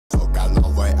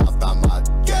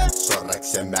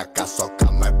se me acaso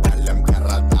kama palem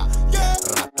karata.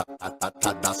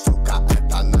 Ratatatada suka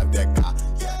etana deka.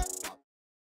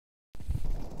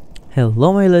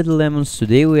 Hello my little lemons,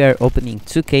 today we are opening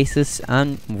 2 cases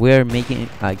and we are making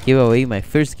a giveaway, my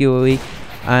first giveaway.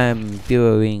 I'm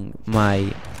giveawaying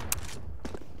my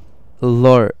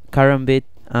lore Karambit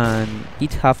and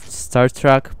it have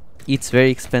StatTrak. It's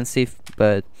very expensive,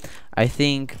 but I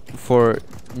think for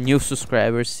new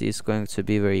subscribers it's going to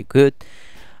be very good.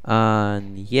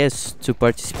 And yes, to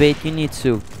participate you need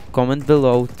to comment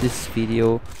below this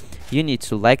video, you need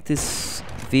to like this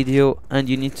video, and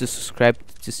you need to subscribe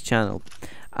to this channel.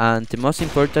 And the most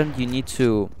important, you need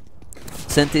to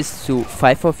send this to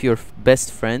 5 of your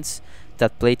best friends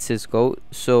that play CSGO,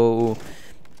 so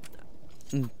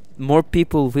more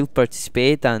people will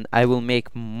participate and I will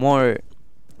make more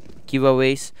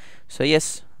giveaways. So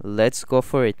yes, let's go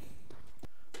for it.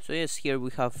 So yes, here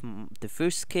we have the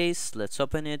first case. Let's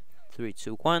open it. 3,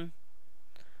 2, 1.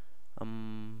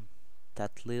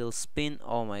 That little spin,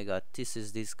 oh my god, this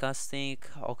is disgusting.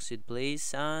 Oxide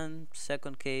Blaze. And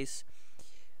second case,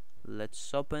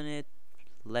 let's open it.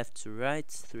 Left to right.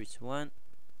 3, 2, 1.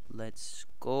 Let's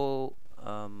go.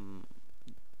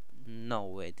 No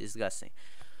way, disgusting.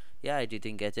 Yeah, I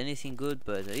didn't get anything good,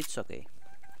 but it's okay.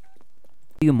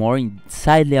 You more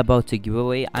insidely about the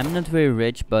giveaway. I'm not very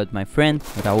rich, but my friend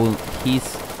Raul,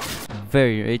 he's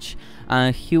very rich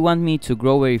and he want me to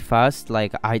grow very fast.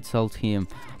 Like I told him,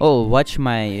 oh, watch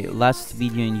my last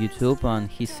video on YouTube, and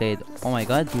he said, oh my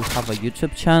god, you have a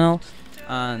YouTube channel?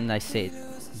 And I said,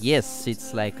 yes,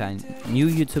 it's like a new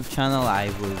YouTube channel.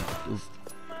 I will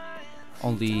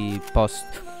only post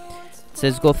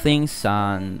CSGO things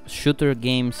and shooter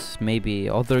games, maybe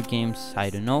other games, I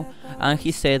don't know. And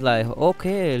he said like,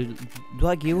 okay, do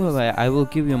a giveaway, I will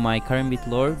give you my Karambit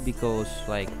lore, because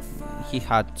like he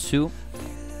had 2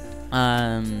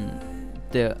 and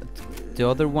the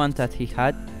other one that he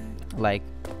had, like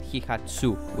he had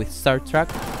 2 with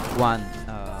StatTrak, one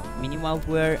minimal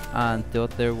wear and the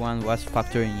other one was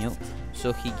factory new,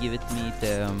 so he gave it me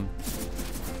the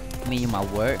minimal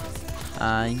wear.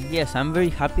 And yes, I'm very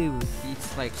happy with it.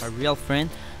 It's like a real friend.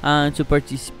 And to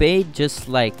participate, just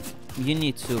like you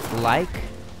need to like,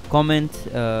 comment,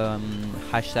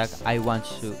 hashtag I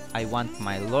want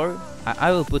my lore. I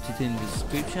will put it in the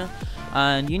description.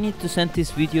 And you need to send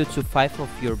this video to 5 of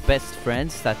your best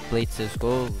friends that play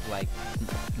CSGO, like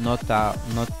not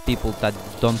people that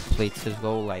don't play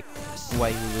CSGO, like why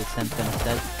you will send them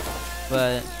that.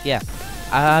 But yeah,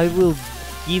 I will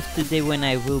give today when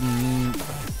I will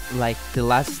like the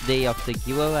last day of the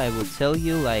giveaway. I will tell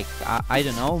you, like I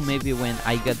don't know, maybe when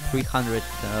I get 300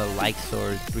 likes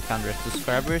or 300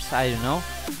 subscribers, I don't know.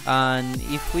 And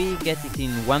if we get it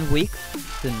in 1 week,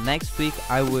 the next week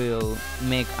I will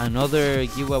make another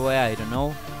giveaway. I don't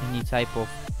know, any type of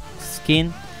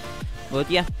skin. But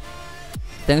yeah,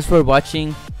 thanks for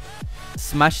watching.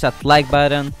 Smash that like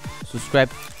button,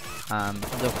 subscribe,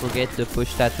 don't forget to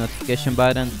push that notification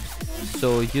button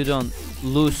so you don't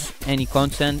lose any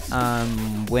content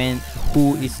when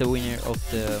who is the winner of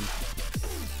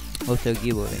the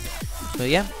giveaway. So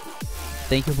yeah,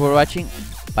 thank you for watching.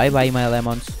 Bye bye my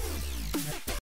lemons.